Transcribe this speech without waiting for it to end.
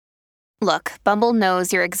Look, Bumble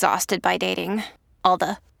knows you're exhausted by dating. All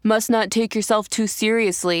the must not take yourself too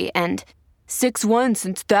seriously and 6'1"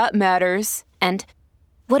 since that matters. And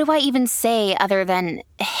what do I even say other than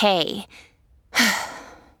hey?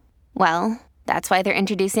 Well, that's why they're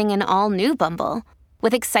introducing an all-new Bumble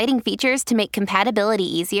with exciting features to make compatibility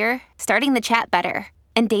easier, starting the chat better,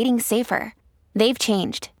 and dating safer. They've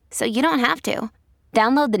changed, so you don't have to.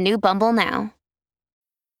 Download the new Bumble now.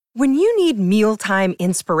 When you need mealtime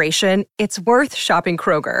inspiration, it's worth shopping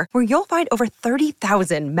Kroger, where you'll find over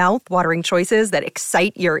 30,000 mouth-watering choices that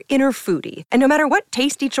excite your inner foodie. And no matter what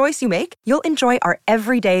tasty choice you make, you'll enjoy our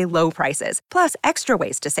everyday low prices, plus extra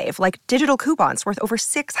ways to save, like digital coupons worth over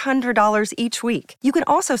 $600 each week. You can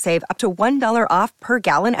also save up to $1 off per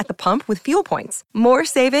gallon at the pump with fuel points. More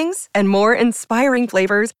savings and more inspiring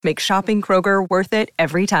flavors make shopping Kroger worth it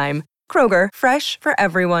every time. Kroger, fresh for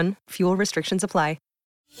everyone. Fuel restrictions apply.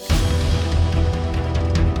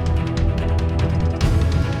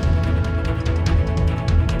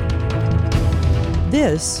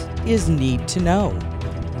 This is Need to Know.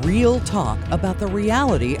 Real talk about the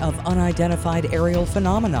reality of unidentified aerial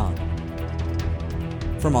phenomena.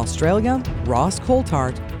 From Australia, Ross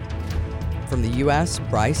Coulthart. From the U.S.,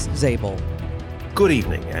 Bryce Zabel. Good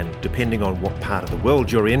evening, and depending on what part of the world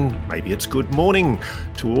you're in, maybe it's good morning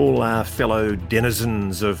to all our fellow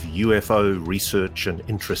denizens of UFO research and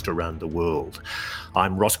interest around the world.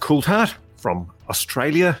 I'm Ross Coulthart from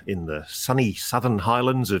Australia in the sunny southern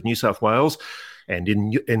highlands of New South Wales, and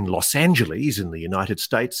in Los Angeles in the United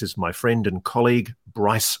States is my friend and colleague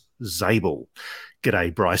Bryce Zabel.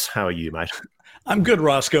 G'day, Bryce. How are you, mate? I'm good,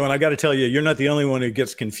 Roscoe, and I got to tell you, you're not the only one who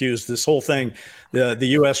gets confused. This whole thing, the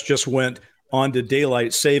U.S. just went on to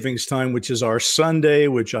daylight savings time, which is our Sunday,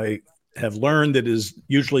 which I have learned that is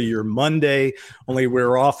usually your Monday, only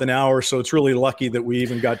we're off an hour. So it's really lucky that we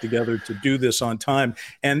even got together to do this on time.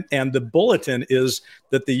 And the bulletin is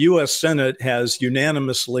that the U.S. Senate has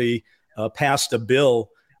unanimously passed a bill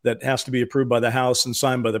that has to be approved by the House and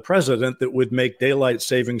signed by the president that would make daylight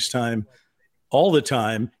savings time all the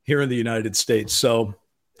time here in the United States. So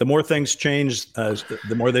the more things change,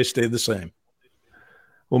 the more they stay the same.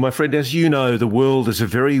 Well, my friend, as you know, the world is a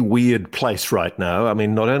very weird place right now. I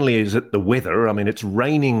mean, not only is it the weather, I mean, it's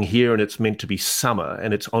raining here and it's meant to be summer,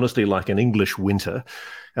 and it's honestly like an English winter.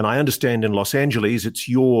 And I understand in Los Angeles,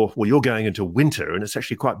 you're going into winter, and it's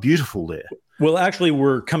actually quite beautiful there. Well, actually,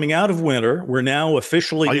 we're coming out of winter. We're now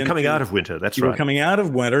officially coming out of winter. That's right. We're coming out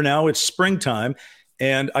of winter. Now it's springtime.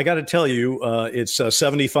 And I got to tell you, it's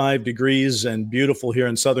 75 degrees and beautiful here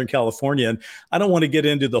in Southern California. And I don't want to get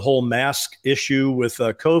into the whole mask issue with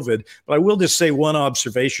COVID, but I will just say one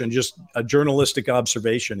observation, just a journalistic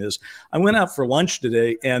observation is I went out for lunch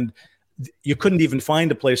today and you couldn't even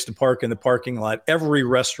find a place to park in the parking lot. Every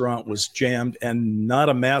restaurant was jammed and not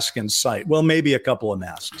a mask in sight. Well, maybe a couple of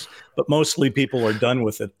masks, but mostly people are done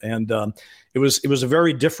with it. And it was a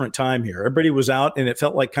very different time here. Everybody was out and it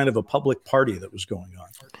felt like kind of a public party that was going on.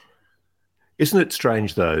 Isn't it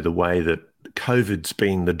strange, though, the way that COVID's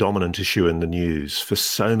been the dominant issue in the news for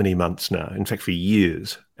so many months now, in fact, for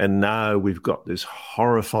years. And now we've got this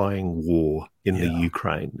horrifying war in the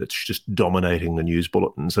Ukraine that's just dominating the news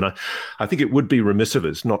bulletins. And I think it would be remiss of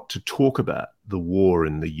us not to talk about the war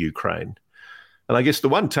in the Ukraine. And I guess the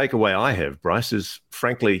one takeaway I have, Bryce, is,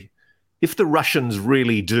 frankly, if the Russians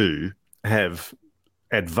really do have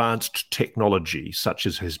advanced technology, such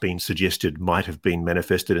as has been suggested might have been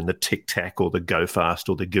manifested in the Tic Tac or the Go Fast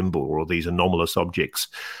or the Gimbal or these anomalous objects,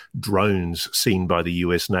 drones seen by the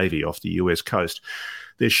US Navy off the US coast,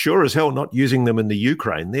 they're sure as hell not using them in the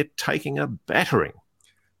Ukraine. They're taking a battering.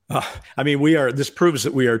 I mean, this proves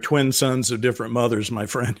that we are twin sons of different mothers, my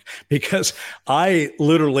friend, because I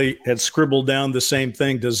literally had scribbled down the same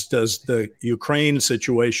thing. Does the Ukraine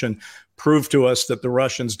situation prove to us that the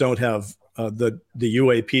Russians don't have the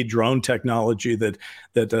UAP drone technology that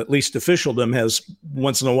at least officialdom has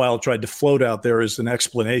once in a while tried to float out there as an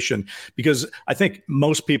explanation? Because I think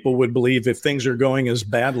most people would believe if things are going as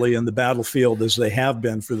badly in the battlefield as they have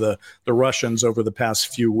been for the Russians over the past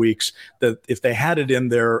few weeks, that if they had it if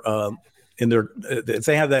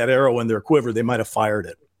they had that arrow in their quiver, they might have fired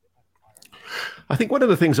it. I think one of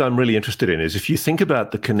the things I'm really interested in is if you think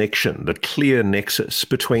about the connection, the clear nexus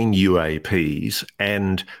between UAPs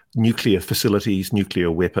and nuclear facilities,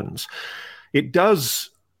 nuclear weapons, it does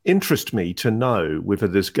interest me to know whether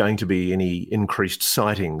there's going to be any increased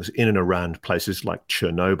sightings in and around places like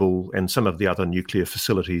Chernobyl and some of the other nuclear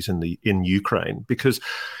facilities in Ukraine, because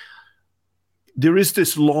there is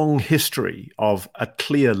this long history of a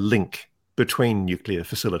clear link between nuclear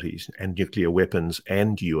facilities and nuclear weapons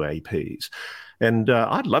and UAPs. And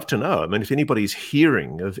I'd love to know. I mean, if anybody's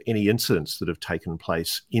hearing of any incidents that have taken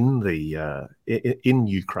place in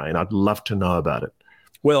Ukraine, I'd love to know about it.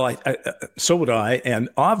 Well, so would I. And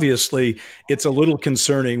obviously, it's a little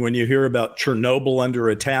concerning when you hear about Chernobyl under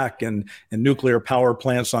attack and nuclear power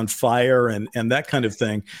plants on fire and that kind of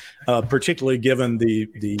thing, particularly given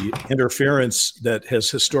the interference that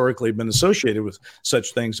has historically been associated with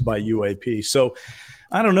such things by UAP. So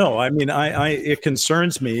I don't know. I mean, it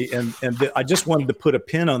concerns me, and I just wanted to put a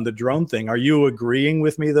pin on the drone thing. Are you agreeing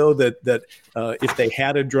with me, though, that if they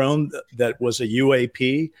had a drone that was a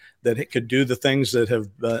UAP, that it could do the things that have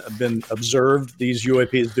been observed these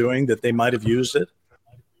UAPs doing, that they might have used it?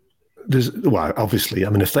 Well, obviously, I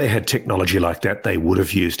mean, if they had technology like that, they would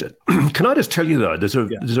have used it. Can I just tell you, though, there's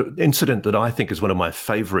an incident that I think is one of my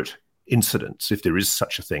favorite incidents, if there is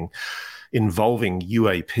such a thing, involving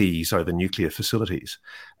UAPs over nuclear facilities.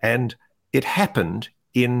 And it happened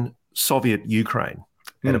in Soviet Ukraine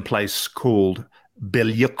at a place called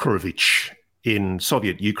Belyukrovich in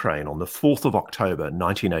Soviet Ukraine on the 4th of October,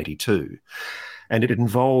 1982. And it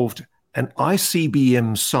involved an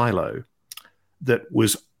ICBM silo that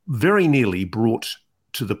was very nearly brought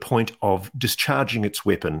to the point of discharging its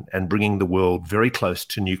weapon and bringing the world very close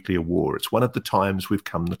to nuclear war. It's one of the times we've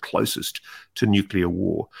come the closest to nuclear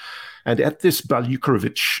war. And at this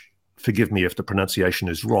Belyukrovich, forgive me if the pronunciation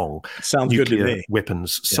is wrong, sounds good to me,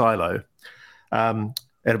 weapons silo,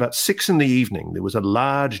 at about 6 p.m, there was a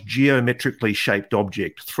large geometrically shaped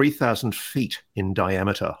object, 3,000 feet in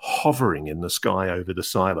diameter, hovering in the sky over the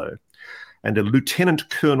silo. And a Lieutenant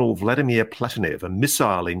Colonel Vladimir Platonev, a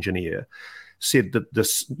missile engineer, said that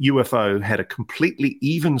this UFO had a completely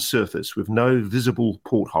even surface with no visible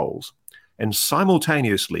portholes. And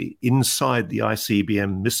simultaneously, inside the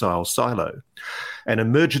ICBM missile silo, an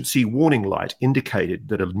emergency warning light indicated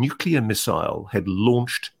that a nuclear missile had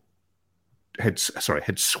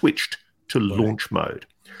switched to launch mode.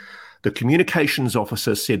 The communications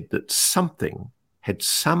officer said that something had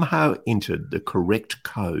somehow entered the correct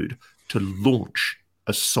code to launch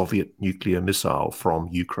a Soviet nuclear missile from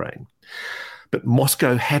Ukraine. But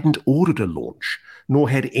Moscow hadn't ordered a launch, nor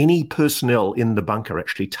had any personnel in the bunker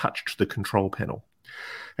actually touched the control panel.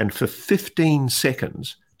 And for 15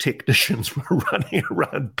 seconds, technicians were running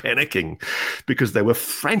around panicking because they were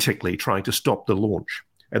frantically trying to stop the launch.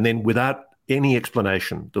 And then without any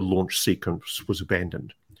explanation, the launch sequence was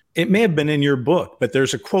abandoned. It may have been in your book, but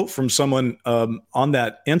there's a quote from someone on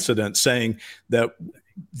that incident saying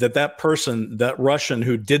that person, that Russian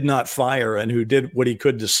who did not fire and who did what he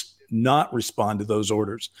could to not respond to those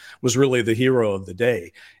orders, was really the hero of the day.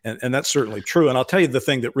 And that's certainly true. And I'll tell you the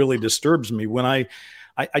thing that really disturbs me. When I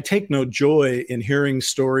take no joy in hearing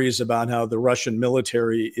stories about how the Russian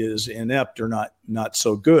military is inept or not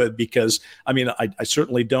so good, because, I mean, I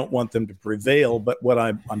certainly don't want them to prevail. But what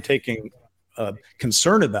I'm taking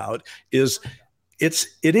concern about is it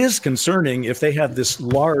is concerning if they have this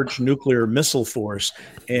large nuclear missile force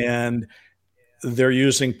and they're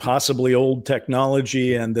using possibly old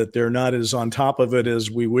technology and that they're not as on top of it as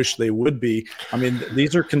we wish they would be. I mean,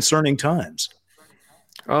 these are concerning times.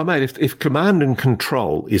 Oh, mate, if command and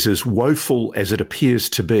control is as woeful as it appears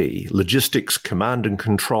to be, logistics, command and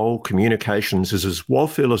control, communications is as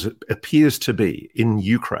woeful as it appears to be in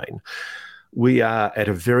Ukraine, we are at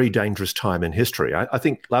a very dangerous time in history. I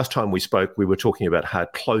think last time we spoke, we were talking about how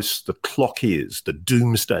close the clock is, the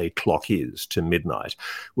doomsday clock is to midnight.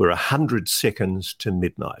 We're 100 seconds to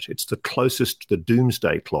midnight. It's the closest the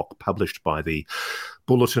doomsday clock published by the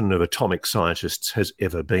Bulletin of Atomic Scientists has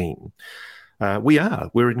ever been.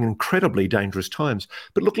 We're in incredibly dangerous times.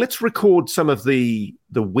 But look, let's record some of the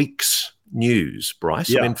week's news, Bryce.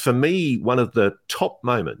 Yeah. I mean, for me, one of the top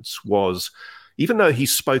moments was, even though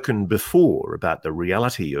he's spoken before about the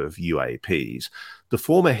reality of UAPs, the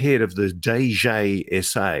former head of the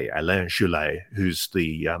DGSA, Alain Julet, who's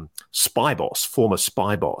the former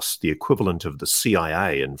spy boss, the equivalent of the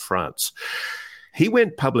CIA in France, he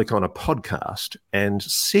went public on a podcast and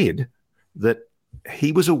said that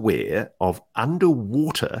he was aware of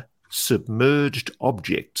underwater submerged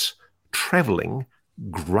objects traveling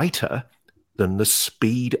greater than the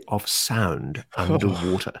speed of sound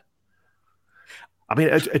underwater. I mean,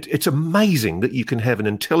 it's amazing that you can have an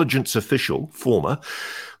intelligence official, former,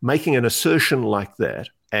 making an assertion like that,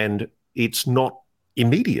 and it's not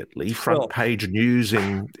immediately front page news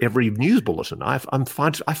in every news bulletin. I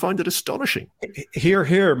find it astonishing.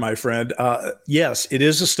 Here, my friend. Yes, it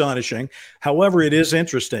is astonishing. However, it is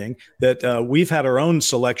interesting that we've had our own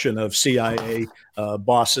selection of CIA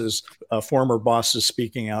bosses, former bosses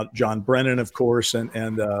speaking out. John Brennan, of course,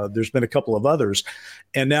 and there's been a couple of others.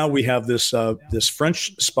 And now we have this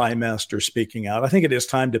French spy master speaking out. I think it is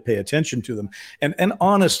time to pay attention to them. And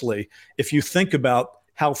honestly, if you think about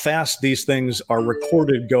how fast these things are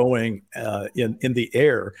recorded going in the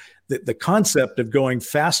air, the concept of going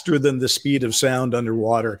faster than the speed of sound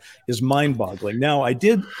underwater is mind-boggling. Now, I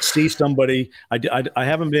did see somebody, I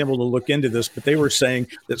haven't been able to look into this, but they were saying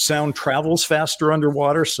that sound travels faster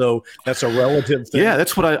underwater, so that's a relative thing. Yeah,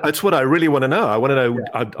 that's what I really want to know. I want to know.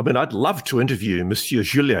 Yeah. I mean, I'd love to interview Monsieur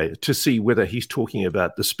Julliet to see whether he's talking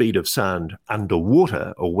about the speed of sound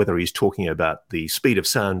underwater or whether he's talking about the speed of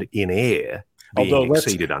sound in air being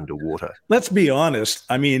exceeded underwater. Let's be honest.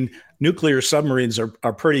 I mean, nuclear submarines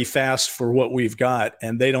are pretty fast for what we've got,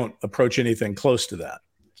 and they don't approach anything close to that,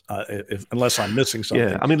 unless I'm missing something.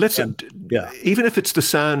 Yeah, I mean, even if it's the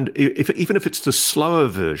sound, even if it's the slower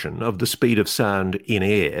version of the speed of sound in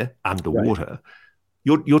air underwater,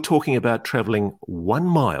 right, you're talking about traveling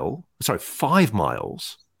 5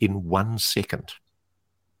 miles in 1 second.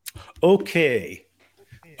 Okay.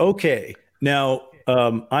 Now,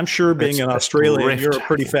 I'm sure being an Australian, you're a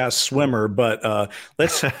pretty fast swimmer, but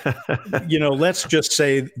let's just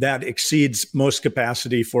say that exceeds most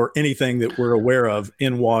capacity for anything that we're aware of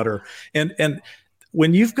in water. And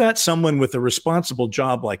when you've got someone with a responsible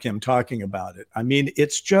job like him talking about it, I mean,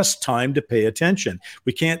 it's just time to pay attention.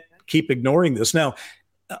 We can't keep ignoring this. Now,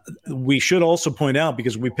 we should also point out,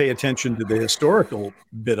 because we pay attention to the historical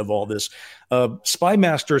bit of all this, spy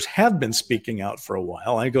masters have been speaking out for a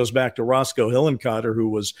while. And it goes back to Roscoe Hillenkotter, who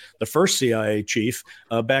was the first CIA chief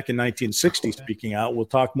back in 1960, speaking out. We'll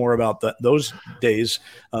talk more about those days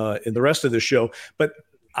in the rest of the show. But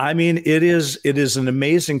I mean, it is an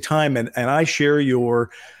amazing time. And I share your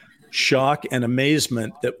shock and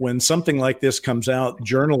amazement that when something like this comes out,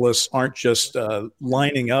 journalists aren't just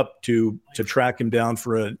lining up to track him down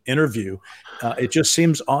for an interview. It just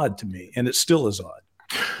seems odd to me, and it still is odd.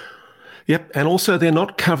 Yep. And also they're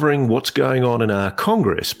not covering what's going on in our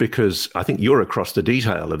Congress, because I think you're across the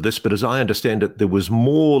detail of this, but as I understand it, there was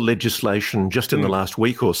more legislation just in the last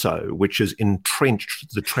week or so, which has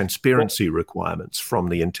entrenched the transparency requirements from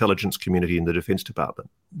the intelligence community in the Defense Department.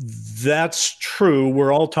 That's true.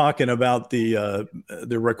 We're all talking about the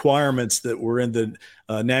requirements that were in the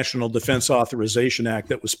National Defense Authorization Act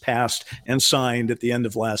that was passed and signed at the end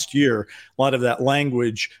of last year. A lot of that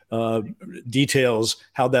language details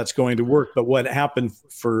how that's going to work. But what happened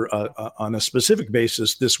on a specific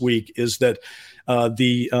basis this week is that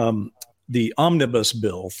the omnibus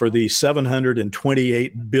bill for the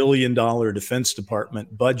 $728 billion Defense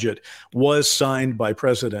Department budget was signed by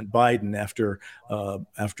President Biden after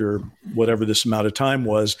whatever this amount of time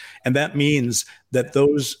was. And that means that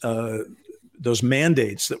those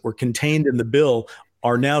mandates that were contained in the bill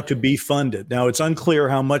are now to be funded. Now, it's unclear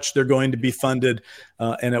how much they're going to be funded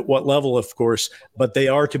and at what level, of course, but they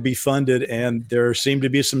are to be funded, and there seem to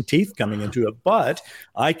be some teeth coming into it. But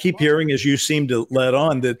I keep hearing, as you seem to let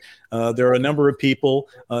on, that there are a number of people,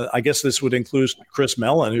 I guess this would include Chris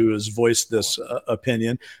Mellon, who has voiced this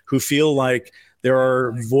opinion, who feel like there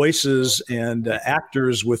are voices and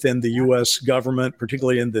actors within the U.S. government,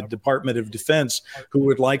 particularly in the Department of Defense, who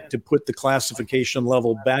would like to put the classification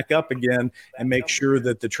level back up again and make sure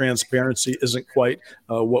that the transparency isn't quite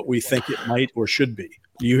what we think it might or should be.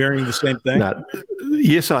 Are you hearing the same thing? No,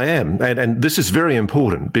 yes, I am. And this is very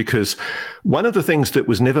important, because one of the things that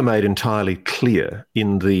was never made entirely clear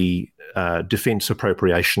in the defense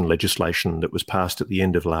appropriation legislation that was passed at the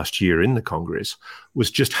end of last year in the Congress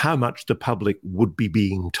was just how much the public would be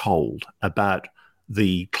being told about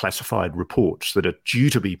the classified reports that are due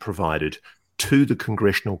to be provided to the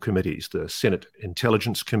congressional committees, the Senate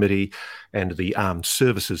Intelligence Committee and the Armed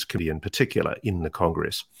Services Committee in particular in the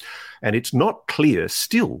Congress. And it's not clear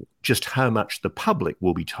still just how much the public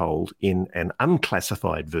will be told in an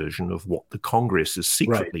unclassified version of what the Congress is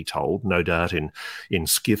secretly told, no doubt in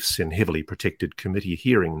skiffs in heavily protected committee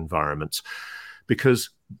hearing environments. Because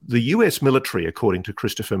the US military, according to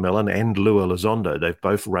Christopher Mellon and Lua Elizondo, they've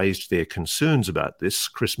both raised their concerns about this.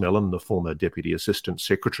 Chris Mellon, the former Deputy Assistant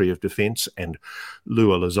Secretary of Defense, and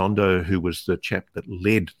Lua Elizondo, who was the chap that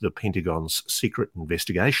led the Pentagon's secret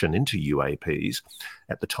investigation into UAPs,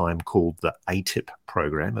 at the time called the ATIP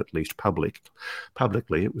program, at least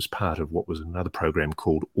publicly. It was part of what was another program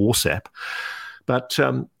called ORSAP. But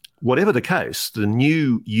whatever the case, the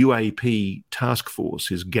new UAP task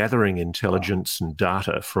force is gathering intelligence and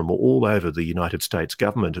data from all over the United States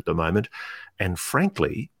government at the moment. And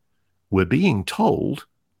frankly, we're being told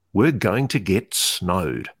we're going to get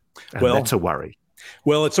snowed. And that's a worry.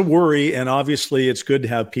 Well, it's a worry, and obviously it's good to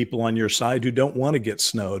have people on your side who don't want to get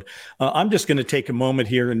snowed. I'm just going to take a moment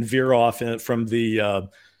here and veer off from the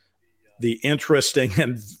interesting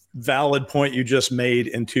and valid point you just made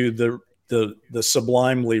into the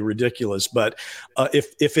sublimely ridiculous. But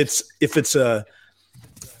if it's a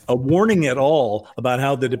warning at all about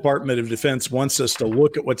how the Department of Defense wants us to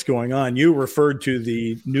look at what's going on, you referred to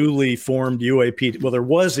the newly formed UAP. Well, there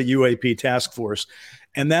was a UAP task force.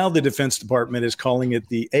 And now the Defense Department is calling it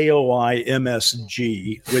the AOI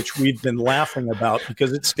MSG, which we've been laughing about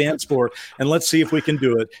because it stands for, and let's see if we can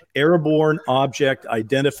do it, Airborne Object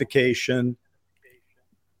Identification.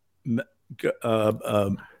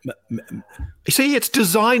 See, it's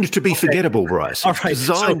designed to be forgettable, Bryce. All right.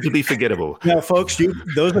 Designed to be forgettable. Now, folks,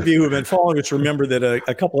 those of you who have been following us remember that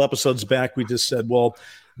a couple episodes back we just said, well,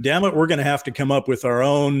 damn it, we're going to have to come up with our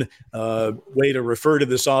own way to refer to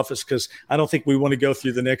this office because I don't think we want to go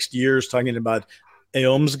through the next years talking about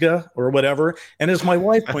EOMSGA or whatever. And as my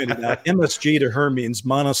wife pointed out, MSG to her means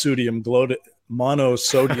monosodium glutamate.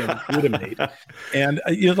 And,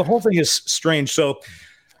 the whole thing is strange. So,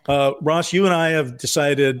 Ross, you and I have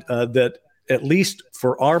decided that at least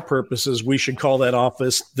for our purposes, we should call that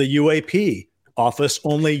office the UAP office,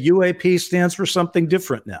 only UAP stands for something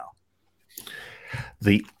different now.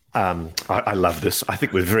 I love this. I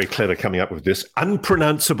think we're very clever coming up with this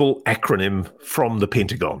unpronounceable acronym from the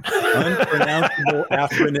Pentagon. Unpronounceable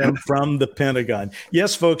acronym from the Pentagon.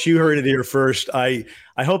 Yes, folks, you heard it here first. I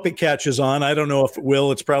hope it catches on. I don't know if it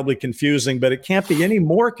will. It's probably confusing, but it can't be any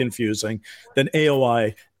more confusing than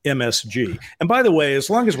AOI MSG. And by the way, as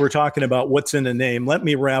long as we're talking about what's in a name, let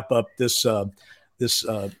me wrap up this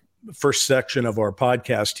first section of our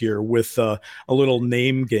podcast here with a little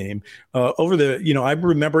name game. I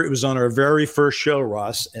remember it was on our very first show,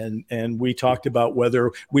 Ross, and we talked about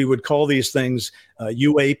whether we would call these things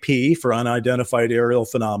UAP for unidentified aerial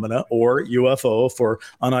phenomena or UFO for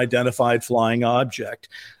unidentified flying object.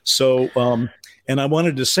 So, and I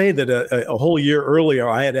wanted to say that a whole year earlier,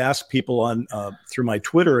 I had asked people on through my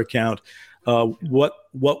Twitter account what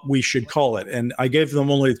we should call it. And I gave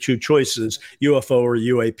them only two choices, UFO or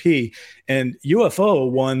UAP. And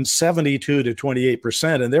UFO won 72 to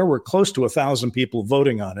 28%, and there were close to 1,000 people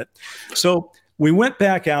voting on it. So we went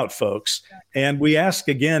back out, folks, and we asked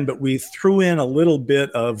again, but we threw in a little bit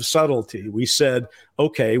of subtlety. We said,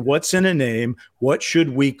 okay, what's in a name? What should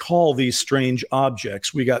we call these strange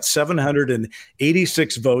objects? We got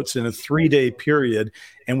 786 votes in a 3-day period,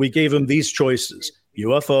 and we gave them these choices: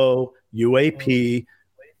 UFO, UAP,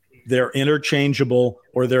 they're interchangeable,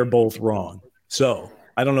 or they're both wrong. So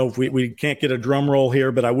I don't know if we can't get a drum roll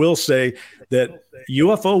here, but I will say that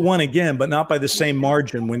UFO won again, but not by the same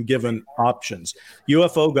margin when given options.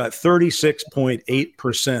 UFO got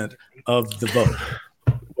 36.8% of the vote,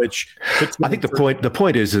 which I think the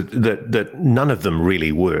point is that none of them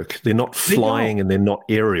really work. They're not flying and they're not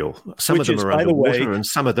aerial. Some of them are underwater and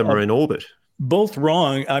some of them are in orbit. Both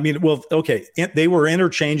wrong. I mean, well, okay. They were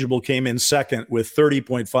interchangeable, came in second with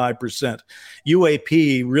 30.5%.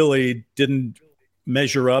 UAP really didn't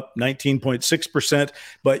measure up, 19.6%.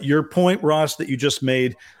 But your point, Ross, that you just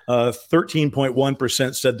made,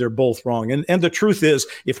 13.1% said they're both wrong. And the truth is,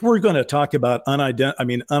 if we're going to talk about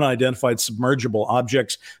unidentified submergible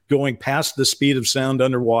objects going past the speed of sound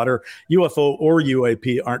underwater, UFO or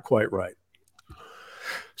UAP aren't quite right.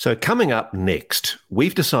 So coming up next,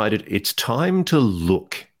 we've decided it's time to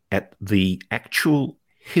look at the actual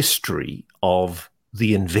history of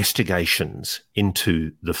the investigations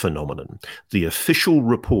into the phenomenon, the official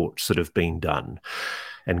reports that have been done.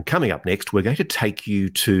 And coming up next, we're going to take you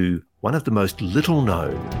to one of the most little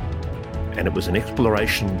known, and it was an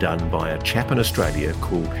exploration done by a chap in Australia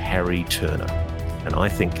called Harry Turner. And I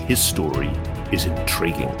think his story is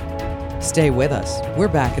intriguing. Stay with us. We're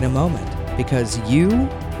back in a moment because you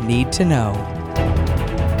need to know.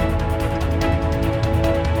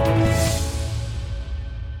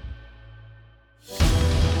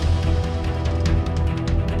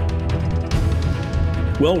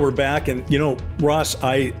 Well, we're back. And, Ross,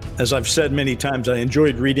 as I've said many times, I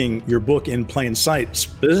enjoyed reading your book In Plain Sight,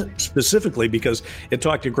 specifically because it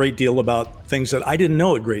talked a great deal about things that I didn't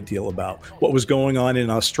know a great deal about, what was going on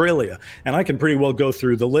in Australia. And I can pretty well go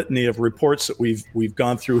through the litany of reports that we've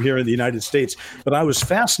gone through here in the United States. But I was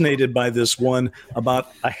fascinated by this one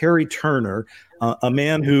about a Harry Turner, a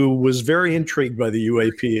man who was very intrigued by the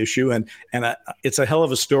UAP issue. And it's a hell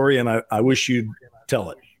of a story, and I wish you'd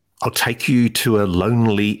tell it. I'll take you to a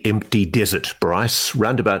lonely, empty desert, Bryce,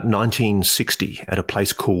 round about 1960 at a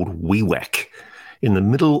place called Wewak, in the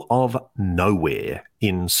middle of nowhere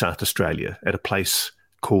in South Australia, at a place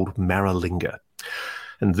called Maralinga.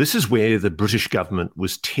 And this is where the British government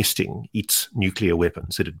was testing its nuclear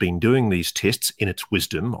weapons. It had been doing these tests in its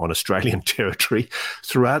wisdom on Australian territory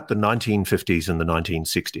throughout the 1950s and the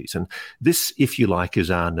 1960s. And this, if you like,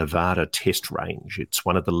 is our Nevada test range. It's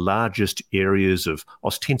one of the largest areas of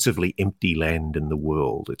ostensibly empty land in the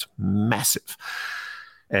world. It's massive.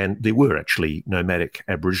 And there were actually nomadic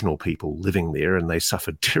Aboriginal people living there, and they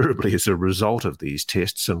suffered terribly as a result of these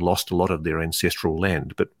tests and lost a lot of their ancestral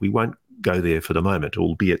land. But we won't go there for the moment,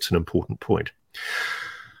 albeit it's an important point.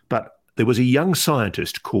 But there was a young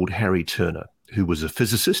scientist called Harry Turner, who was a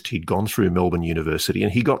physicist. He'd gone through Melbourne University,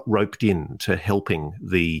 and he got roped in to helping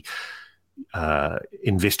the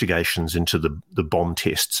investigations into the bomb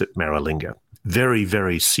tests at Maralinga. Very,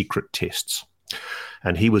 very secret tests.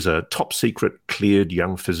 And he was a top secret cleared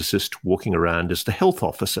young physicist walking around as the health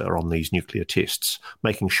officer on these nuclear tests,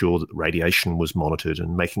 making sure that radiation was monitored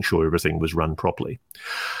and making sure everything was run properly.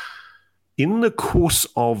 In the course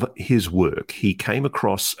of his work, he came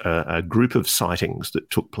across a group of sightings that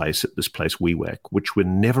took place at this place, Wewak, which were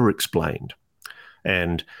never explained.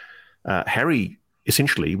 And Harry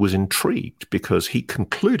essentially was intrigued because he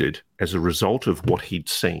concluded, as a result of what he'd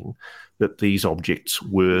seen, that these objects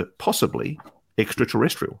were possibly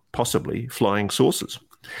extraterrestrial, possibly flying saucers.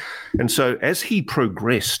 And so as he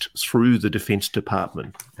progressed through the Defence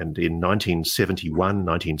Department, and in 1971,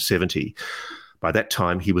 1970, by that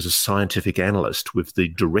time, he was a scientific analyst with the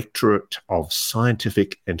Directorate of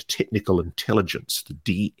Scientific and Technical Intelligence,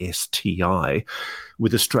 the DSTI,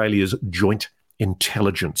 with Australia's Joint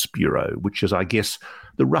Intelligence Bureau, which is, I guess,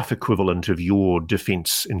 the rough equivalent of your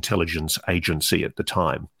Defence Intelligence Agency at the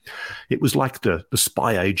time. It was like the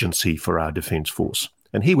spy agency for our Defence Force.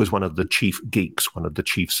 And he was one of the chief geeks, one of the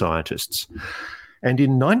chief scientists. And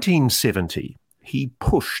in 1970, he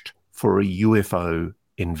pushed for a UFO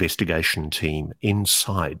investigation team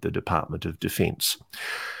inside the Department of Defence.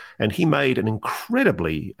 And he made an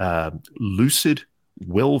incredibly lucid,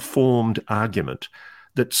 well-formed argument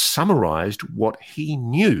that summarised what he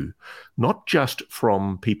knew, not just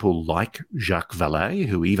from people like Jacques Vallée,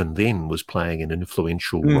 who even then was playing an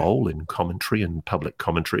influential role in commentary and public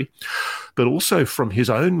commentary, but also from his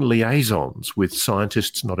own liaisons with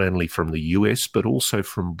scientists not only from the US, but also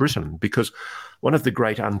from Britain, because one of the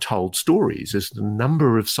great untold stories is the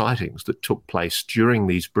number of sightings that took place during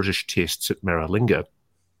these British tests at Maralinga.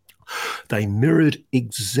 They mirrored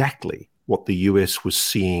exactly what the US was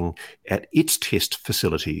seeing at its test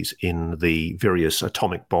facilities in the various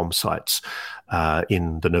atomic bomb sites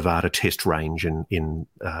in the Nevada test range in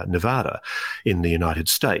Nevada in the United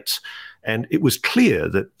States. And it was clear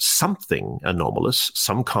that something anomalous,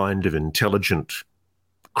 some kind of intelligent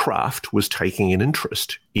craft was taking an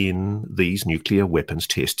interest in these nuclear weapons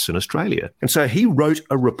tests in Australia. And so he wrote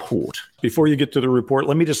a report. Before you get to the report,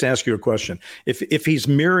 let me just ask you a question. If he's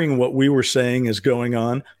mirroring what we were saying is going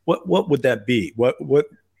on, what would that be? What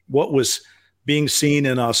was being seen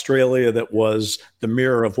in Australia that was the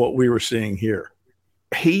mirror of what we were seeing here?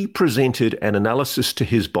 He presented an analysis to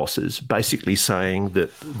his bosses, basically saying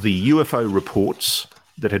that the UFO reports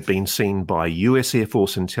that had been seen by US Air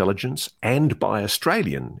Force intelligence and by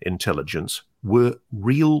Australian intelligence were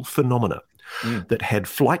real phenomena that had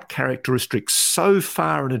flight characteristics so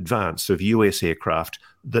far in advance of US aircraft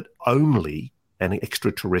that only an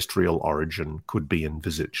extraterrestrial origin could be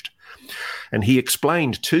envisaged. And he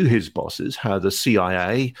explained to his bosses how the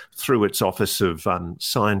CIA, through its Office of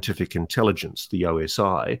Scientific Intelligence, the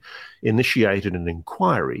OSI, initiated an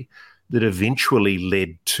inquiry that eventually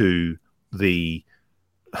led to the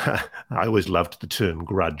I always loved the term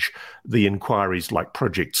grudge. The inquiries like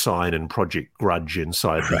Project Sign and Project Grudge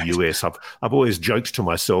inside the US. I've always joked to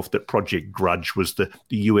myself that Project Grudge was the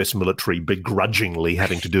US military begrudgingly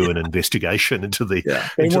having to do an investigation into the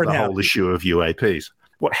whole issue of UAPs.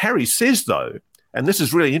 What Harry says, though, and this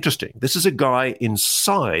is really interesting, this is a guy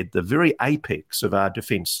inside the very apex of our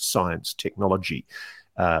defence science technology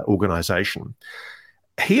organisation.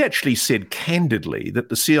 He actually said candidly that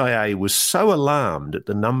the CIA was so alarmed at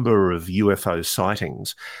the number of UFO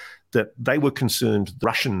sightings that they were concerned the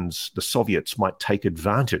Russians, the Soviets, might take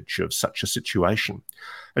advantage of such a situation.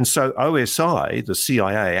 And so OSI, the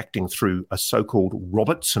CIA, acting through a so-called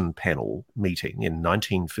Robertson panel meeting in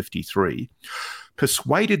 1953,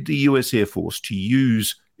 persuaded the US Air Force to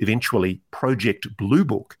use, eventually, Project Blue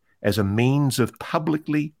Book as a means of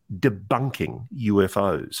publicly debunking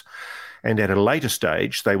UFOs. And at a later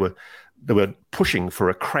stage, they were they were pushing for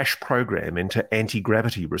a crash program into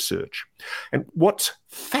anti-gravity research. And what's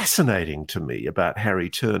fascinating to me about Harry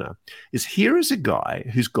Turner is here is a guy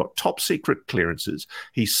who's got top secret clearances.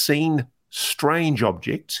 He's seen strange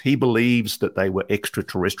objects. He believes that they were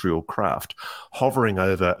extraterrestrial craft hovering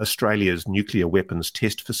over Australia's nuclear weapons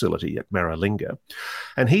test facility at Maralinga.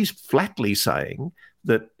 And he's flatly saying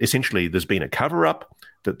that essentially there's been a cover-up,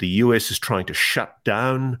 that the US is trying to shut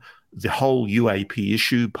down the whole UAP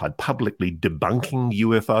issue by publicly debunking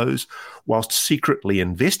UFOs whilst secretly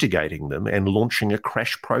investigating them and launching a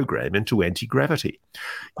crash program into anti-gravity.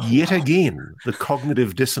 Yet again, the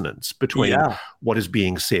cognitive dissonance between what is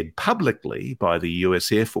being said publicly by the US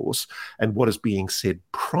Air Force and what is being said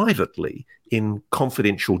privately in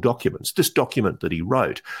confidential documents. This document that he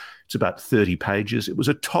wrote, it's about 30 pages. It was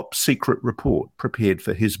a top secret report prepared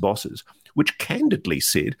for his bosses, which candidly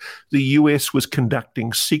said the US was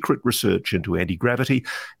conducting secret research into anti-gravity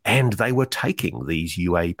and they were taking these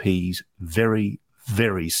UAPs very,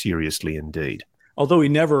 very seriously indeed. Although he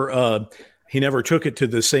never took it to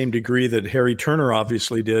the same degree that Harry Turner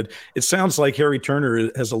obviously did. It sounds like Harry Turner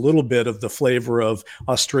has a little bit of the flavor of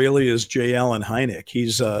Australia's J. Allen Hynek.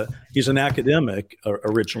 He's an academic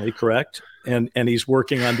originally, correct? And he's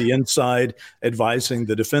working on the inside, advising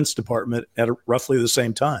the Defense Department at roughly the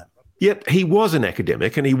same time. Yep, he was an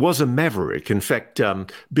academic and he was a maverick. In fact,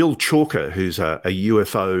 Bill Chalker, who's a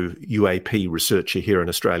UFO UAP researcher here in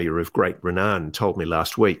Australia of great renown, told me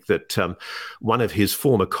last week that one of Harry's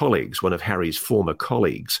former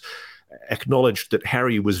colleagues, acknowledged that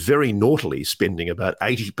Harry was very naughtily spending about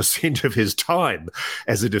 80% of his time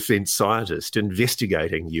as a defence scientist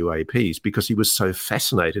investigating UAPs because he was so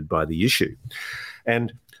fascinated by the issue.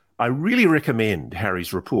 And I really recommend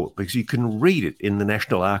Harry's report because you can read it in the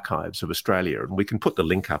National Archives of Australia, and we can put the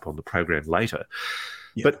link up on the program later.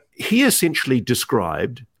 Yeah. But he essentially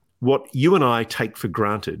described what you and I take for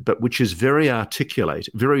granted, but which is very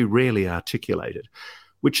rarely articulated,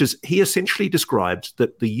 which is he essentially described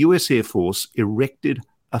that the US Air Force erected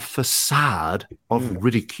a facade of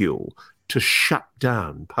ridicule to shut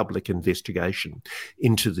down public investigation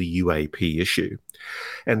into the UAP issue.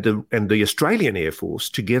 And the Australian Air Force,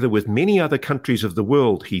 together with many other countries of the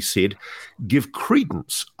world, he said, give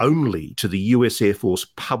credence only to the US Air Force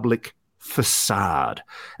public facade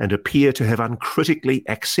and appear to have uncritically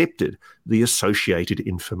accepted the associated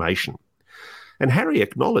information. And Harry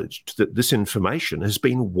acknowledged that this information has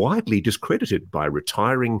been widely discredited by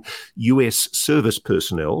retiring US service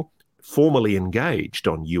personnel formally engaged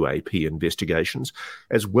on UAP investigations,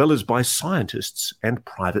 as well as by scientists and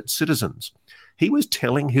private citizens. He was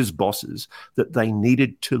telling his bosses that they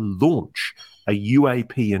needed to launch a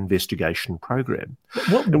UAP investigation program.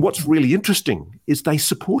 And what's really interesting is they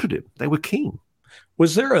supported him. They were keen.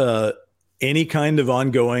 Was there any kind of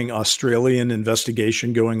ongoing Australian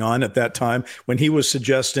investigation going on at that time when he was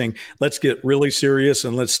suggesting, let's get really serious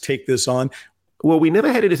and let's take this on? Well, we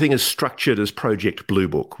never had anything as structured as Project Blue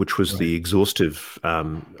Book, which was the exhaustive,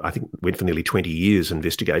 I think went for nearly 20 years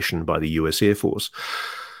investigation by the US Air Force.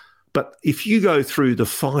 But if you go through the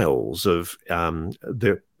files of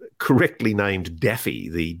the correctly named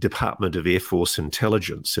DAFI, the Department of Air Force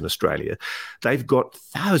Intelligence in Australia, they've got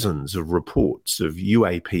thousands of reports of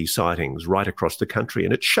UAP sightings right across the country.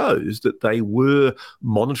 And it shows that they were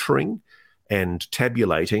monitoring and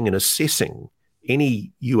tabulating and assessing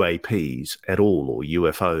any UAPs at all, or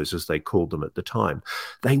UFOs as they called them at the time.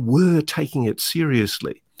 They were taking it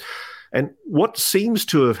seriously. And what seems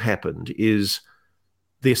to have happened is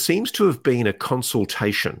there seems to have been a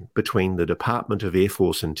consultation between the Department of Air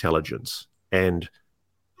Force Intelligence and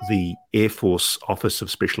the Air Force Office of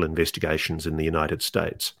Special Investigations in the United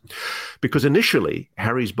States. Because initially,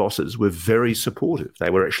 Harry's bosses were very supportive. They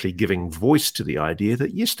were actually giving voice to the idea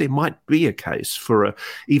that, yes, there might be a case for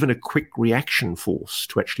even a quick reaction force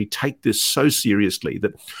to actually take this so seriously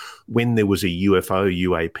that when there was a UFO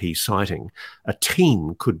UAP sighting, a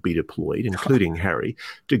team could be deployed, including Harry,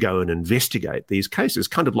 to go and investigate these cases,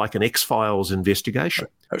 kind of like an X-Files investigation.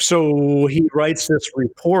 So he writes this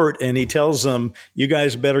report and he tells them, you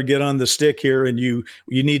guys better get on the stick here and you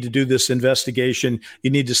need to do this investigation. You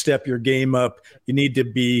need to step your game up. You need to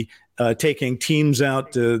be taking teams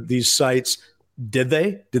out to these sites. Did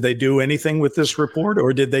they? Did they do anything with this report,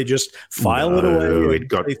 or did they just file it away?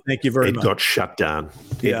 Thank you very much. It got shut down.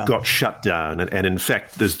 It got shut down. And in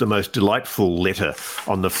fact, there's the most delightful letter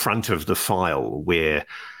on the front of the file where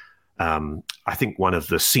I think one of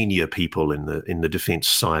the senior people in the defence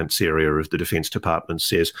science area of the Defence Department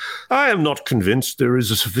says, "I am not convinced there is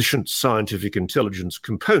a sufficient scientific intelligence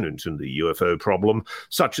component in the UFO problem,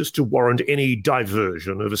 such as to warrant any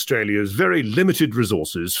diversion of Australia's very limited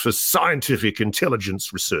resources for scientific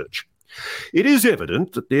intelligence research. It is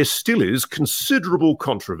evident that there still is considerable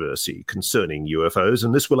controversy concerning UFOs,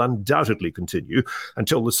 and this will undoubtedly continue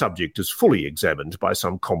until the subject is fully examined by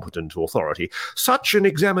some competent authority. Such an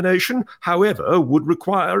examination, however, would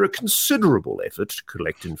require a considerable effort to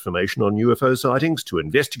collect information on UFO sightings, to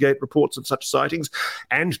investigate reports of such sightings,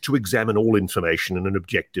 and to examine all information in an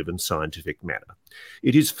objective and scientific manner.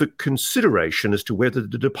 It is for consideration as to whether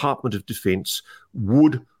the Department of Defence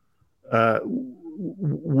would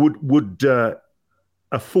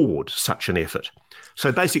afford such an effort."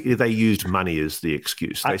 So basically, they used money as the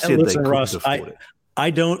excuse. They said they couldn't afford it.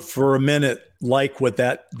 I don't for a minute like what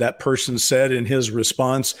that person said in his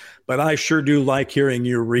response, but I sure do like hearing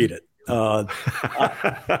you read it.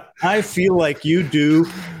 I feel like you do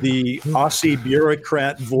the Aussie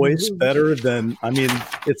bureaucrat voice better than,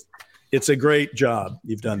 it's a great job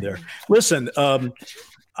you've done there. Listen,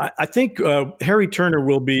 I think Harry Turner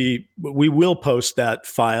we will post that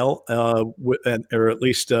file, or at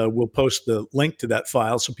least we'll post the link to that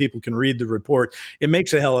file so people can read the report. It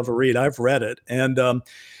makes a hell of a read. I've read it. And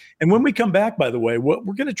when we come back, by the way, what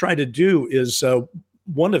we're going to try to do is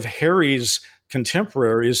one of Harry's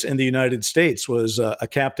contemporaries in the United States was a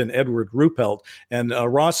Captain Edward Ruppelt. And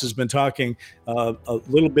Ross has been talking a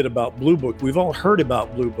little bit about Blue Book. We've all heard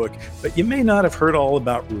about Blue Book, but you may not have heard all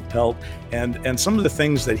about Ruppelt and some of the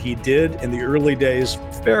things that he did in the early days.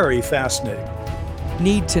 Very fascinating.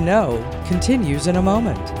 Need to Know continues in a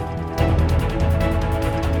moment.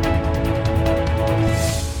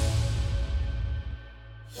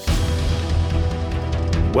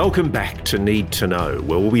 Welcome back to Need to Know.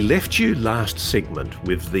 Well, we left you last segment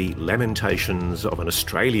with the lamentations of an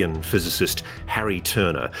Australian physicist, Harry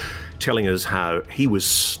Turner, telling us how he was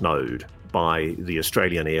snowed by the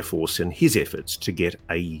Australian Air Force in his efforts to get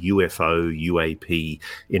a UFO/UAP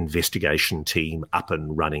investigation team up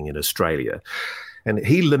and running in Australia. And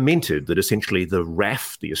he lamented that essentially the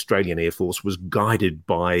RAF, the Australian Air Force, was guided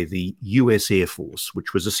by the US Air Force,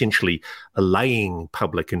 which was essentially allaying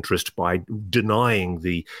public interest by denying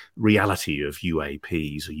the reality of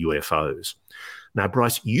UAPs or UFOs. Now,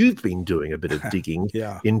 Bryce, you've been doing a bit of digging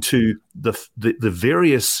into the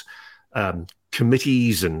various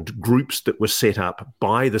committees and groups that were set up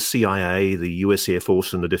by the CIA, the US Air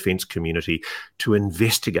Force and the defense community to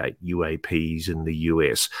investigate UAPs in the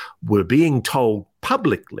US. We're being told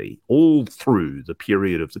publicly all through the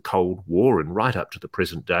period of the Cold War and right up to the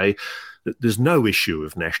present day that there's no issue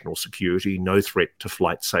of national security, no threat to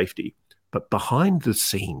flight safety. But behind the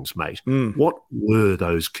scenes, mate, what were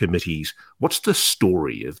those committees? What's the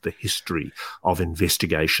story of the history of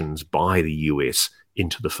investigations by the US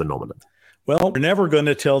into the phenomenon? Well, we're never going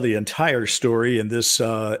to tell the entire story in this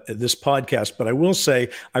podcast, but I will say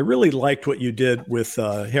I really liked what you did with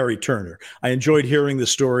Harry Turner. I enjoyed hearing the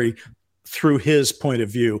story through his point of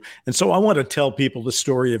view. And so I want to tell people the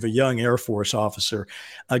story of a young Air Force officer,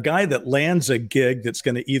 a guy that lands a gig that's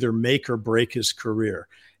going to either make or break his career.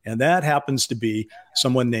 And that happens to be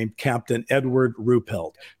someone named Captain Edward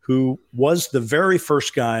Ruppelt, who was the very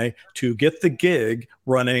first guy to get the gig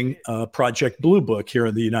running Project Blue Book here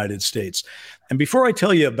in the United States. And before I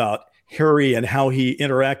tell you about Harry and how he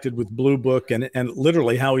interacted with Blue Book and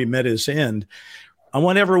literally how he met his end, I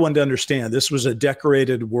want everyone to understand this was a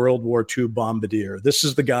decorated World War II bombardier. This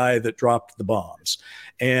is the guy that dropped the bombs.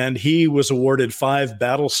 And he was awarded 5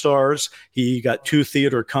 battle stars. He got 2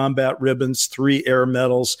 theater combat ribbons, 3 air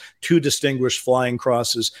medals, 2 distinguished flying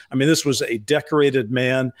crosses. I mean, this was a decorated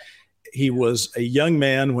man. He was a young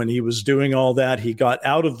man when he was doing all that. He got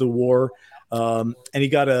out of the war. And he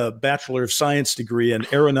got a Bachelor of Science degree in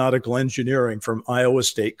aeronautical engineering from Iowa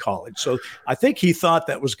State College. So I think he thought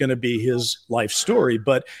that was going to be his life story,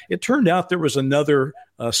 but it turned out there was another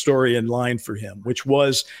story in line for him, which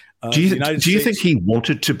was do you think he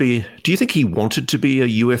wanted to be? Do you think he wanted to be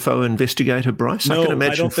a UFO investigator, Bryce? No, I can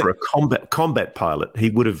imagine for a combat pilot,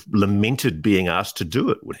 he would have lamented being asked to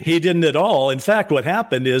do it. Wouldn't he? He didn't at all. In fact, what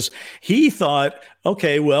happened is he thought,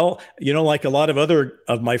 okay, well, like a lot of other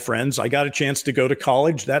of my friends, I got a chance to go to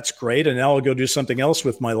college. That's great, and now I'll go do something else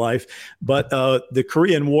with my life. But the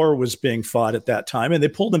Korean War was being fought at that time, and they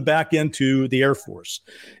pulled him back into the Air Force,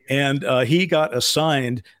 and he got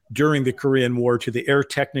assigned during the Korean War to the Air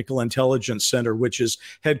Technical Intelligence Center, which is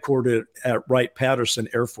headquartered at Wright-Patterson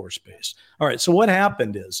Air Force Base. All right, so what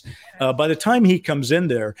happened is by the time he comes in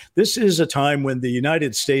there, this is a time when the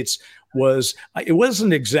United States it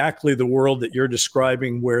wasn't exactly the world that you're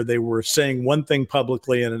describing where they were saying one thing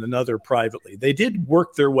publicly and another privately. They did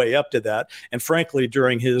work their way up to that. And frankly,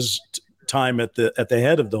 during his time at the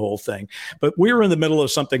head of the whole thing. But we were in the middle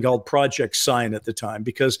of something called Project Sign at the time,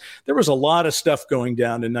 because there was a lot of stuff going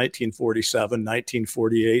down in 1947,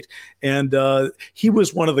 1948. And he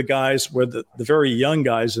was one of the guys where the very young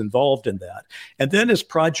guys involved in that. And then as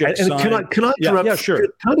Project Sign... Can I interrupt? Yeah, sure.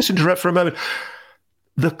 Can I just interrupt for a moment?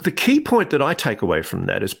 The key point that I take away from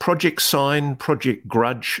that is Project Sign, Project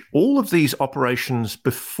Grudge, all of these operations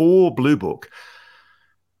before Blue Book,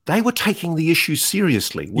 they were taking the issue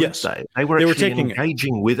seriously, weren't they? They were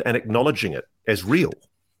engaging with and acknowledging it as real.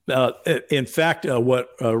 In fact,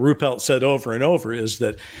 what Ruppelt said over and over is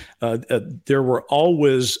that there were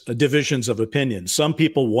always divisions of opinion. Some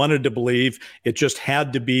people wanted to believe it just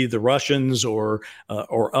had to be the Russians or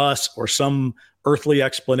us or some earthly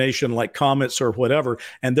explanation like comets or whatever.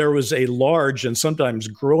 And there was a large and sometimes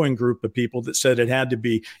growing group of people that said it had to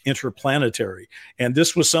be interplanetary. And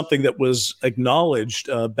this was something that was acknowledged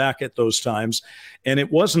back at those times. And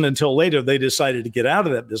it wasn't until later they decided to get out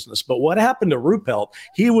of that business. But what happened to Ruppelt,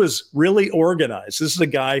 he was really organized. This is a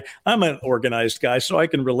guy, I'm an organized guy, so I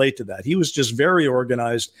can relate to that. He was just very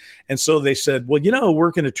organized. And so they said, well, we're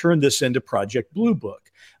going to turn this into Project Blue Book.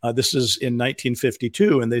 This is in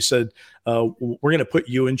 1952. And they said, we're going to put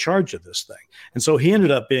you in charge of this thing. And so he ended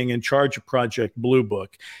up being in charge of Project Blue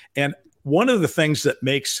Book. And one of the things that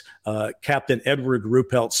makes Captain Edward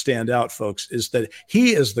Ruppelt stand out, folks, is that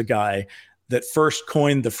he is the guy that first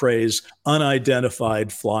coined the phrase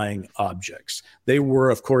unidentified flying objects. They were,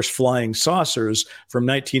 of course, flying saucers from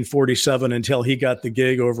 1947 until he got the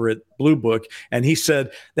gig over at Blue Book. And he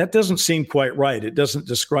said, that doesn't seem quite right. It doesn't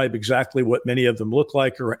describe exactly what many of them look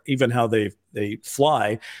like or even how they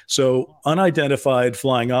fly. So unidentified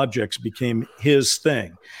flying objects became his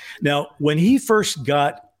thing. Now, when he first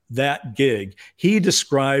got that gig, he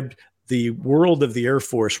described the world of the Air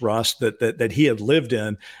Force, Ross, that he had lived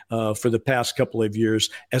in for the past couple of years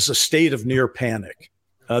as a state of near panic.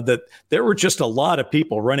 That there were just a lot of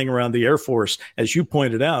people running around the Air Force, as you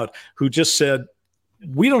pointed out, who just said,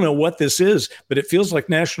 we don't know what this is, but it feels like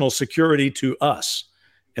national security to us.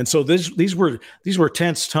 And so these were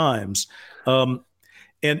tense times.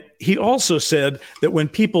 And he also said that when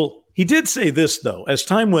people... He did say this, though, as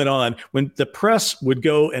time went on, when the press would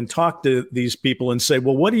go and talk to these people and say,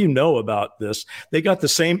 well, what do you know about this? They got the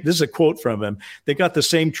same, this is a quote from him, they got the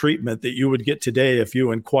same treatment that you would get today if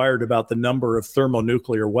you inquired about the number of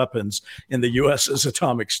thermonuclear weapons in the U.S.'s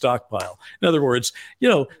atomic stockpile. In other words,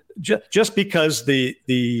 just because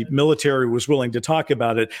the military was willing to talk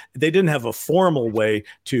about it, they didn't have a formal way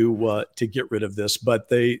to get rid of this, but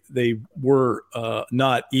they were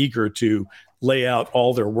not eager to lay out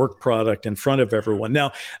all their work product in front of everyone.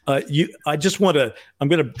 Now, I'm going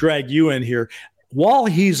to drag you in here. While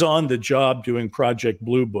he's on the job doing Project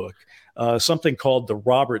Blue Book, something called the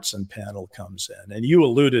Robertson Panel comes in, and you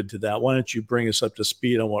alluded to that. Why don't you bring us up to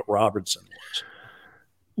speed on what Robertson was?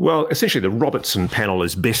 Well, essentially, the Robertson Panel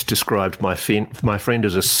is best described, my friend,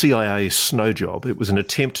 as a CIA snow job. It was an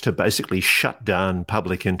attempt to basically shut down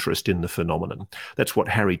public interest in the phenomenon. That's what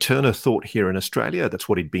Harry Turner thought here in Australia. That's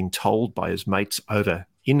what he'd been told by his mates over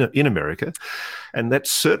in America. And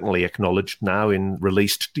that's certainly acknowledged now in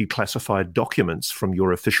released declassified documents from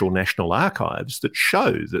your official national archives that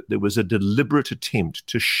show that there was a deliberate attempt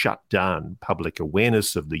to shut down public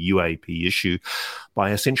awareness of the UAP issue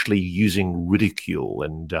by essentially using ridicule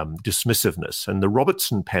and dismissiveness. And the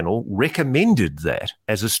Robertson Panel recommended that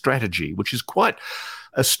as a strategy, which is quite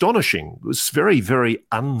astonishing. It was very, very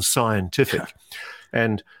unscientific.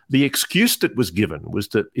 And the excuse that was given was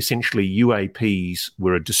that essentially UAPs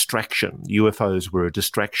were a distraction. UFOs were a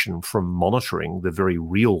distraction from monitoring the very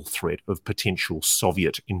real threat of potential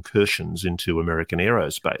Soviet incursions into American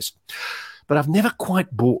aerospace. But I've never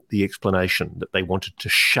quite bought the explanation that they wanted to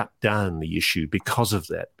shut down the issue because of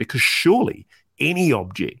that, because surely any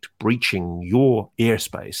object breaching your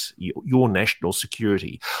airspace, your national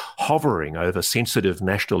security, hovering over sensitive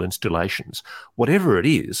national installations, whatever it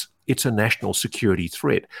is, it's a national security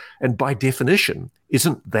threat. And by definition,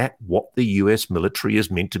 isn't that what the US military is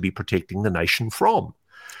meant to be protecting the nation from?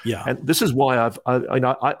 Yeah. And this is why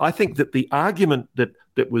I think that the argument that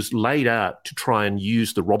that was laid out to try and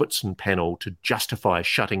use the Robertson panel to justify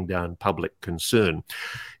shutting down public concern.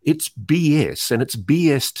 It's BS, and it's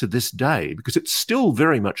BS to this day, because it's still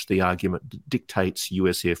very much the argument that dictates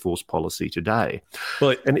US Air Force policy today.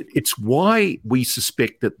 And it's why we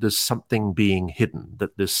suspect that there's something being hidden,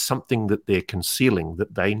 that there's something that they're concealing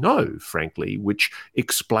that they know, frankly, which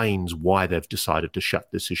explains why they've decided to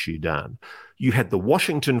shut this issue down. You had the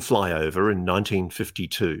Washington flyover in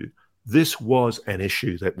 1952. This was an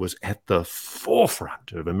issue that was at the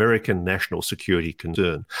forefront of American national security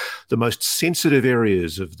concern. The most sensitive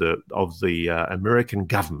areas of the American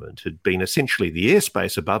government had been essentially the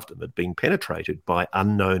airspace above them had been penetrated by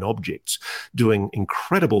unknown objects, doing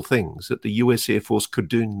incredible things that the US Air Force could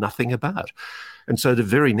do nothing about. And so the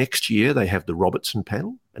very next year they have the Robertson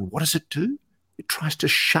panel, and what does it do? It tries to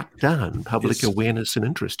shut down public awareness and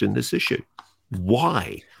interest in this issue.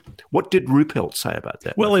 Why? What did Ruppelt say about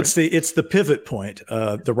that? Well, it's the pivot point,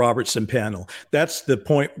 the Robertson panel. That's the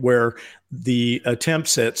point where the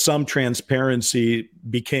attempts at some transparency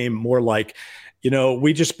became more like,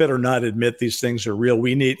 we just better not admit these things are real.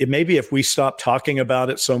 Maybe if we stop talking about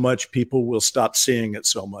it so much, people will stop seeing it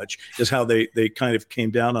so much, is how they kind of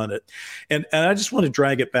came down on it. And I just want to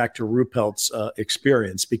drag it back to Ruppelt's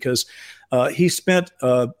experience, because he spent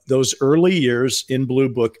those early years in Blue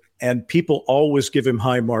Book, and people always give him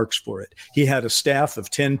high marks for it. He had a staff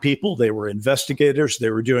of 10 people. They were investigators.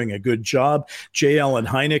 They were doing a good job. J. Allen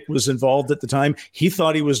Hynek was involved at the time. He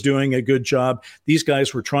thought he was doing a good job. These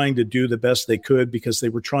guys were trying to do the best they could because they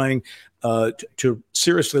were trying to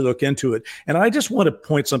seriously look into it. And I just want to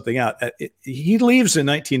point something out. He leaves in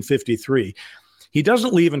 1953. He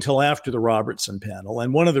doesn't leave until after the Robertson panel.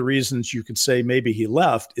 And one of the reasons you could say maybe he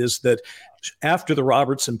left is that after the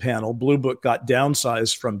Robertson panel, Blue Book got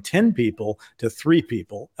downsized from 10 people to 3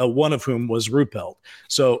 people, one of whom was Ruppelt.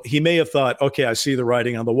 So he may have thought, okay, I see the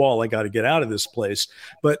writing on the wall. I got to get out of this place.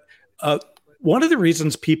 But one of the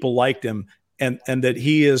reasons people liked him, and that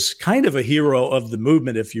he is kind of a hero of the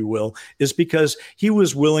movement, if you will, is because he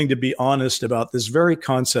was willing to be honest about this very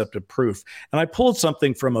concept of proof. And I pulled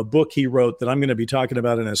something from a book he wrote that I'm going to be talking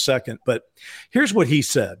about in a second. But here's what he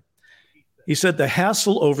said. He said, the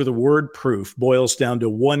hassle over the word proof boils down to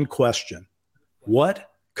one question.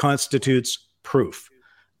 What constitutes proof?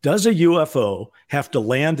 Does a UFO have to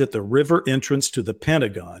land at the river entrance to the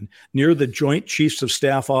Pentagon near the Joint Chiefs of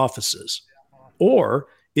Staff offices? Or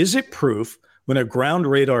is it proof when a ground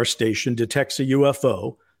radar station detects a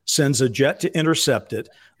UFO, sends a jet to intercept it,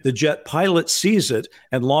 the jet pilot sees it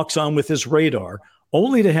and locks on with his radar,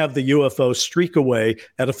 only to have the UFO streak away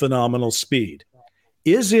at a phenomenal speed?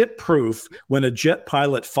 Is it proof when a jet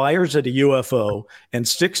pilot fires at a UFO and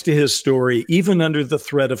sticks to his story even under the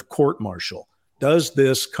threat of court-martial? Does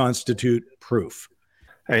this constitute proof?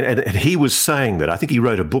 And he was saying that. I think he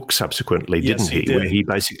wrote a book subsequently, didn't he? Did. Where he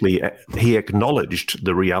basically he acknowledged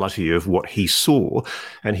the reality of what he saw,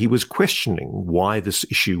 and he was questioning why this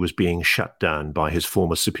issue was being shut down by his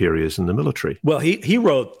former superiors in the military. Well, he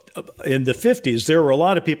wrote in the 50s, there were a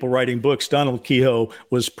lot of people writing books. Donald Kehoe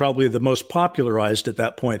was probably the most popularized at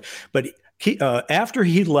that point. But after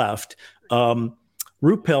he left,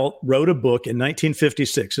 Ruppelt wrote a book in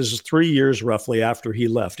 1956. This is 3 years roughly after he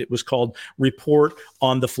left. It was called Report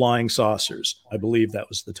on the Flying Saucers. I believe that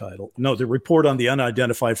was the title. No, the Report on the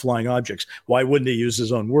Unidentified Flying Objects. Why wouldn't he use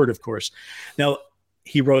his own word, of course? Now,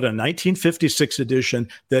 he wrote a 1956 edition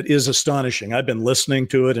that is astonishing. I've been listening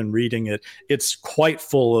to it and reading it. It's quite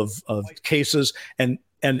full of cases, and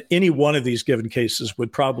any one of these given cases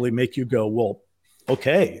would probably make you go, well,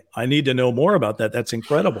 okay, I need to know more about that. That's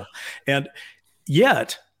incredible. And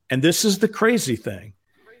yet, and this is the crazy thing,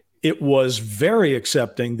 it was very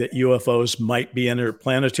accepting that UFOs might be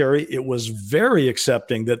interplanetary. It was very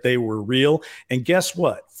accepting that they were real. And guess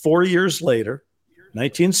what? 4 years later,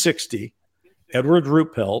 1960, Edward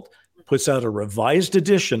Ruppelt puts out a revised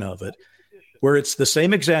edition of it where it's the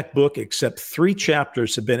same exact book, except 3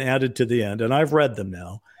 chapters have been added to the end. And I've read them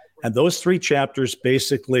now. And those 3 chapters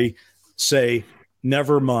basically say,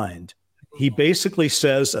 never mind. He basically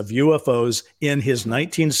says of UFOs in his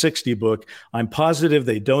 1960 book, I'm positive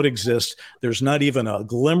they don't exist. There's not even a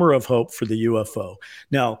glimmer of hope for the UFO.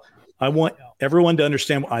 Now, I want everyone to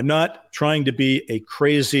understand, I'm not trying to be a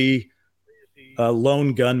crazy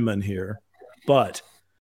lone gunman here, but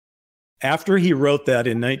after he wrote that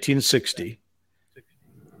in 1960,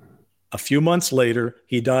 a few months later,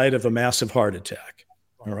 he died of a massive heart attack.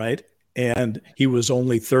 All right. And he was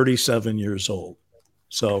only 37 years old.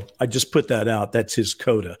 So I just put that out. That's his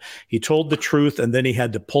coda. He told the truth, and then he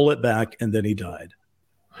had to pull it back, and then he died.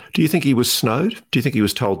 Do you think he was snowed? Do you think he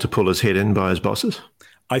was told to pull his head in by his bosses?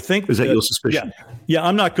 I think is that your suspicion? Yeah.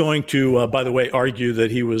 I'm not going to, by the way, argue that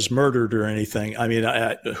he was murdered or anything. I mean,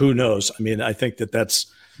 who knows? I mean, I think that's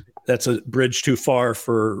a bridge too far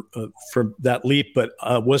for that leap. But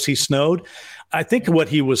was he snowed? I think what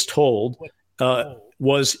he was told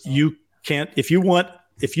was you can't, if you want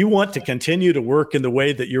to continue to work in the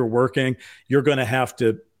way that you're working, you're going to have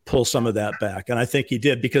to pull some of that back. And I think he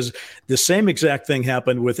did, because the same exact thing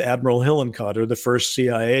happened with Admiral Hillenkotter, the first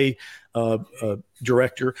CIA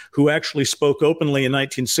director, who actually spoke openly in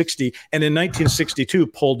 1960 and in 1962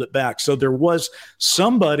 pulled it back. So there was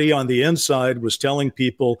somebody on the inside was telling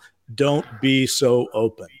people, don't be so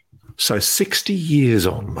open. So 60 years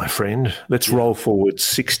on, my friend. Let's roll forward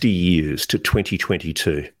 60 years to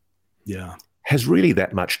 2022. Yeah. Has really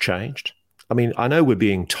that much changed? I mean, I know we're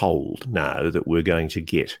being told now that we're going to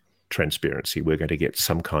get transparency. We're going to get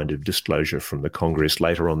some kind of disclosure from the Congress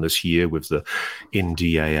later on this year with the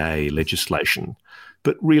NDAA legislation.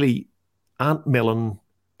 But really, aren't Mellon,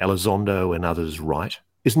 Elizondo and others right?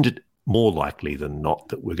 Isn't it more likely than not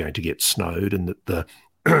that we're going to get snowed, and that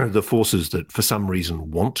the forces that for some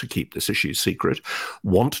reason want to keep this issue secret,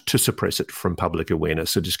 want to suppress it from public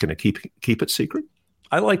awareness, are just going to keep it secret?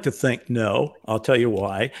 I like to think no. I'll tell you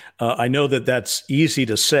why. I know that that's easy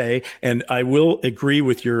to say, and I will agree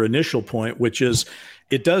with your initial point, which is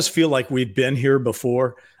it does feel like we've been here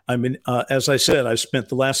before. I mean, as I said, I've spent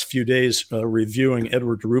the last few days reviewing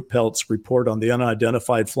Edward Ruppelt's report on the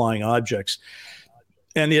unidentified flying objects,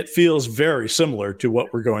 and it feels very similar to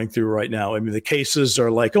what we're going through right now. I mean, the cases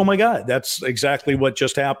are like, oh my God, that's exactly what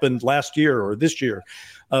just happened last year or this year.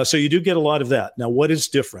 So you do get a lot of that. Now, what is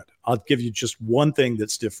different? I'll give you just one thing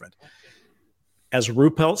that's different. As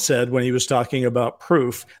Ruppelt said when he was talking about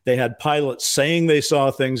proof, they had pilots saying they saw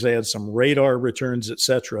things, they had some radar returns, et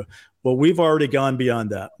cetera. Well, we've already gone beyond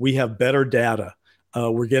that. We have better data.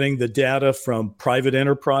 We're getting the data from private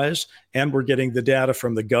enterprise, and we're getting the data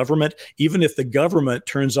from the government. Even if the government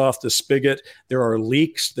turns off the spigot, there are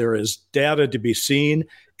leaks, there is data to be seen.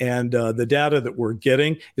 And the data that we're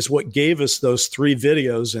getting is what gave us those 3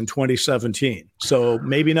 videos in 2017. So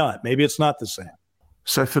maybe not. Maybe it's not the same.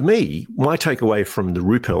 So for me, my takeaway from the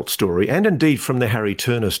Ruppelt story, and indeed from the Harry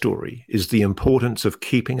Turner story, is the importance of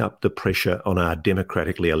keeping up the pressure on our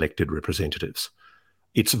democratically elected representatives.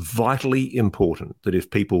 It's vitally important that if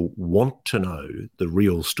people want to know the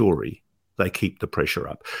real story, they keep the pressure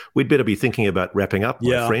up. We'd better be thinking about wrapping up,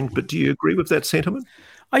 my friend, but do you agree with that sentiment?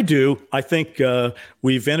 I do. I think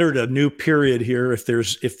we've entered a new period here. If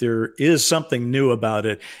there is something new about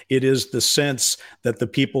it, it is the sense that the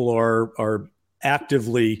people are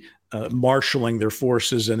actively marshaling their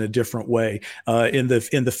forces in a different way. In the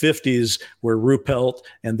 50s, where Ruppelt,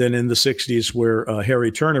 and then in the 60s, where Harry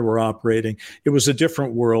Turner were operating, it was a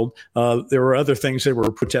different world. There were other things they were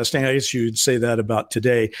protesting. I guess you'd say that about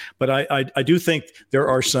today. But I do think there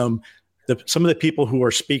are some of the people who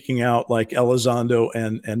are speaking out, like Elizondo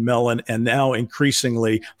and Mellon, and now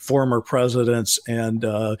increasingly former presidents and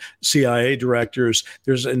CIA directors,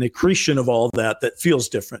 there's an accretion of all that feels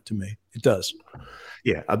different to me. It does.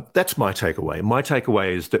 Yeah, that's my takeaway. My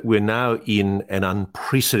takeaway is that we're now in an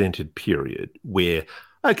unprecedented period where,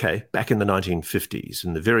 okay, back in the 1950s,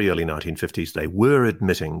 in the very early 1950s, they were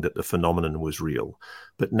admitting that the phenomenon was real.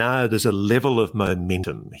 But now there's a level of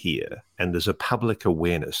momentum here, and there's a public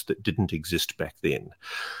awareness that didn't exist back then.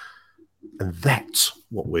 And that's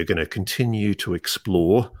what we're going to continue to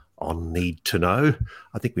explore on Need to Know.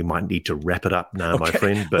 I think we might need to wrap it up now, my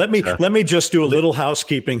friend. But let me just do a little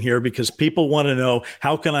housekeeping here, because people want to know,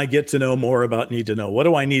 how can I get to know more about Need to Know? What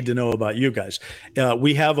do I need to know about you guys?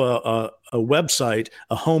 We have a website,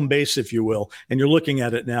 a home base, if you will, and you're looking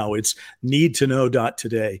at it now. It's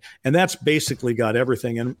needtoknow.today. And that's basically got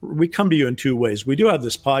everything. And we come to you in 2 ways. We do have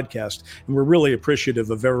this podcast, and we're really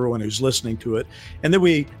appreciative of everyone who's listening to it. And then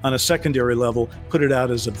we, on a secondary level, put it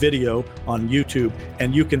out as a video on YouTube.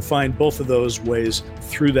 And you can find both of those ways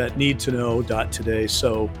through that needtoknow.today.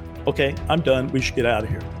 So, okay, I'm done. We should get out of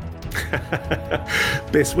here.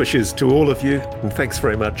 Best wishes to all of you, and thanks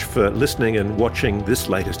very much for listening and watching this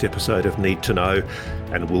latest episode of Need to Know,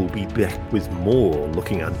 and we'll be back with more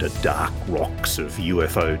looking under dark rocks of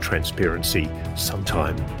UFO transparency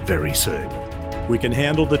sometime very soon. We can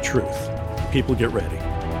handle the truth. People, get ready.